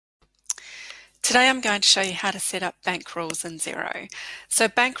Today I'm going to show you how to set up bank rules in Xero. So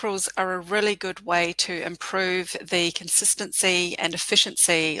bank rules are a really good way to improve the consistency and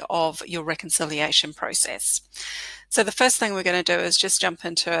efficiency of your reconciliation process. So the first thing we're going to do is just jump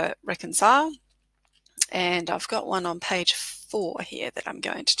into Reconcile, and I've got one on page 4 here that I'm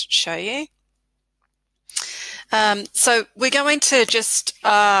going to show you. So we're going to just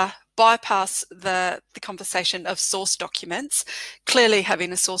bypass the conversation of source documents. Clearly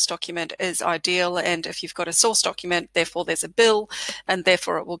having a source document is ideal, and if you've got a source document, therefore there's a bill and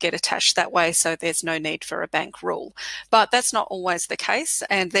therefore it will get attached that way, so there's no need for a bank rule. But that's not always the case,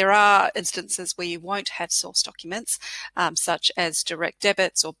 and there are instances where you won't have source documents, such as direct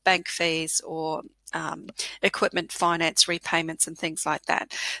debits or bank fees or equipment finance repayments and things like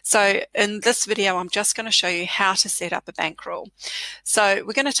that. So in this video, I'm just going to show you how to set up a bank rule. So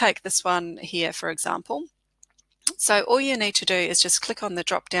we're going to take this one here, for example. So all you need to do is just click on the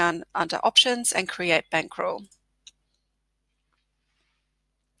drop down under options and create bank rule.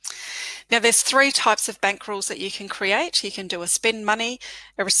 Now there's 3 types of bank rules that you can create. You can do a spend money,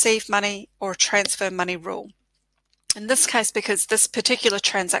 a receive money, or a transfer money rule. In this case, because this particular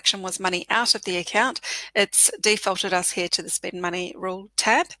transaction was money out of the account, it's defaulted us here to the spend money rule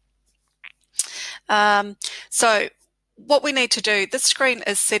tab. So what we need to do, this screen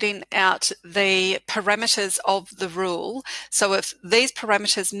is setting out the parameters of the rule. So if these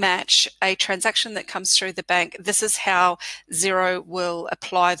parameters match a transaction that comes through the bank, this is how Xero will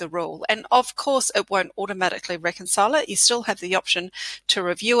apply the rule. And of course, it won't automatically reconcile it. You still have the option to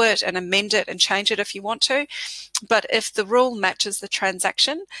review it and amend it and change it if you want to. But if the rule matches the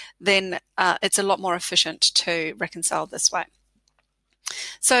transaction, then it's a lot more efficient to reconcile this way.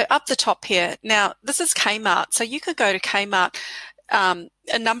 So up the top here, now this is Kmart. So you could go to Kmart,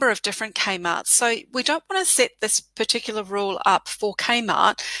 a number of different Kmarts. So we don't want to set this particular rule up for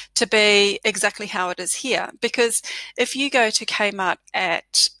Kmart to be exactly how it is here, because if you go to Kmart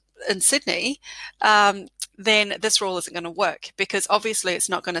in Sydney, then this rule isn't going to work, because obviously it's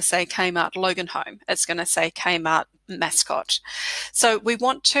not going to say Kmart Loganholme. It's going to say Kmart Mascot. So we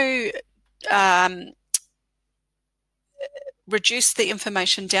want to reduce the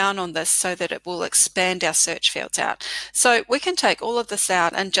information down on this so that it will expand our search fields out. So we can take all of this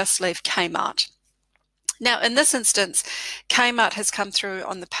out and just leave Kmart. Now, in this instance, Kmart has come through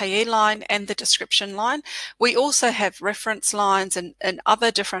on the payee line and the description line. We also have reference lines and other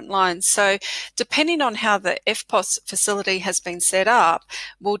different lines. So depending on how the FPOS facility has been set up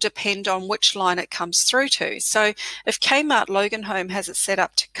will depend on which line it comes through to. So if Kmart Loganholme has it set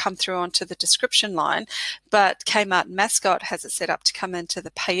up to come through onto the description line, but Kmart Mascot has it set up to come into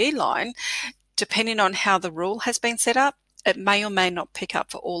the payee line, depending on how the rule has been set up, it may or may not pick up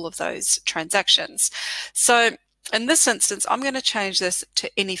for all of those transactions. So in this instance, I'm going to change this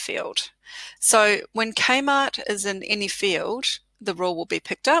to any field. So when Kmart is in any field, the rule will be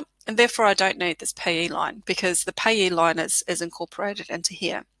picked up, and therefore I don't need this payee line, because the payee line is incorporated into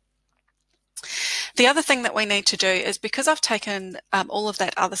here. The other thing that we need to do is, because I've taken all of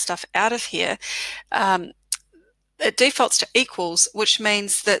that other stuff out of here, it defaults to equals, which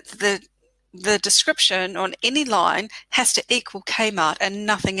means that the description on any line has to equal Kmart and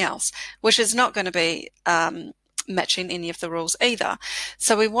nothing else, which is not going to be matching any of the rules either.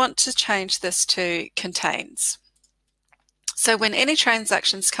 So we want to change this to contains. So when any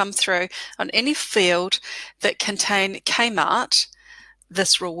transactions come through on any field that contain Kmart,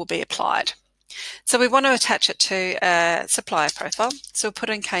 this rule will be applied. So we want to attach it to a supplier profile. So we'll put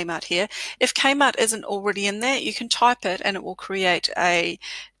in Kmart here. If Kmart isn't already in there, you can type it and it will create a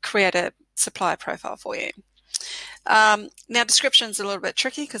supplier profile for you. Now description is a little bit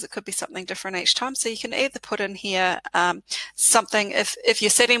tricky because it could be something different each time. So you can either put in here something, if you're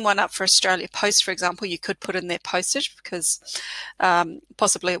setting one up for Australia Post, for example, you could put in their postage, because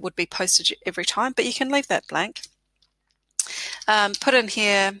possibly it would be postage every time, but you can leave that blank. Put in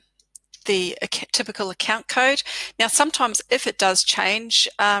here the typical account code. Now sometimes if it does change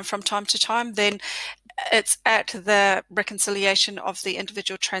from time to time, then it's at the reconciliation of the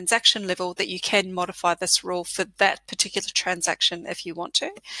individual transaction level that you can modify this rule for that particular transaction if you want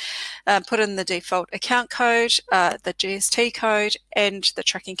to. Put in the default account code, the GST code, and the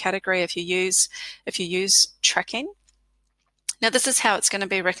tracking category if you use tracking. Now this is how it's going to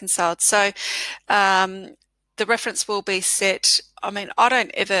be reconciled. So the reference will be set. I mean, I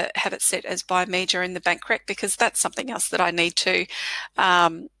don't ever have it set as by me during the bank rec, because that's something else that I need to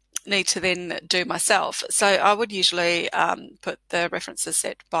need to then do myself. So I would usually put the references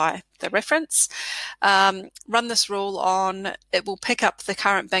set by the reference, run this rule on, it will pick up the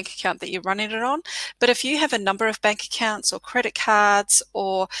current bank account that you're running it on. But if you have a number of bank accounts or credit cards,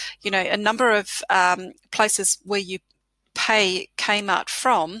 or a number of places where you pay Kmart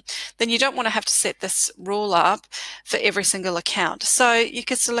from, then you don't want to have to set this rule up for every single account. So you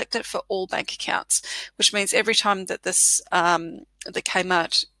could select it for all bank accounts, which means every time that this the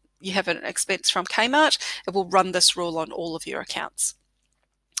Kmart, you have an expense from Kmart, it will run this rule on all of your accounts.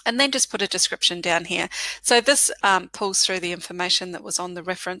 And then just put a description down here. So this pulls through the information that was on the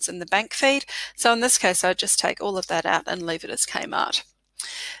reference in the bank feed. So in this case, I'd just take all of that out and leave it as Kmart.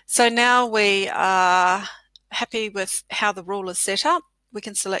 So now we are happy with how the rule is set up. We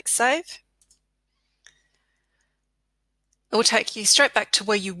can select Save. It will take you straight back to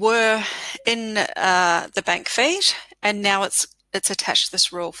where you were in the bank feed, and now it's attached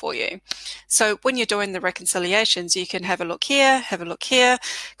this rule for you. So when you're doing the reconciliations, you can have a look here,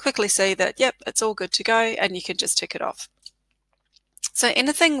 quickly see that, yep, it's all good to go, and you can just tick it off. So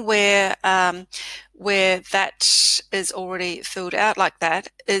anything where that is already filled out like that,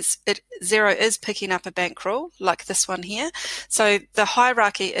 Xero is picking up a bank rule like this one here. So the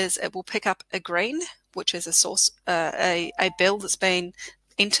hierarchy is it will pick up a green, which is a source, a bill that's been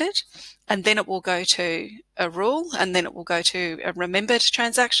entered, and then it will go to a rule, and then it will go to a remembered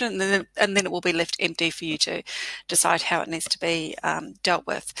transaction, and then it will be left empty for you to decide how it needs to be dealt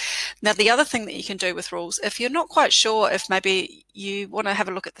with. Now, the other thing that you can do with rules, if you're not quite sure if maybe you want to have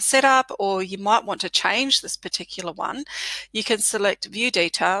a look at the setup, or you might want to change this particular one, you can select View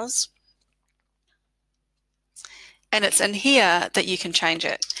Details, and it's in here that you can change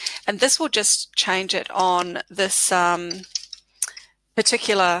it. And this will just change it on this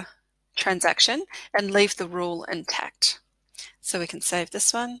particular transaction and leave the rule intact. So we can save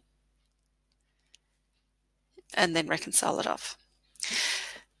this one and then reconcile it off.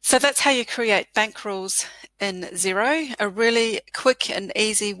 So that's how you create bank rules in Xero, a really quick and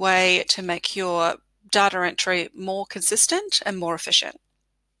easy way to make your data entry more consistent and more efficient.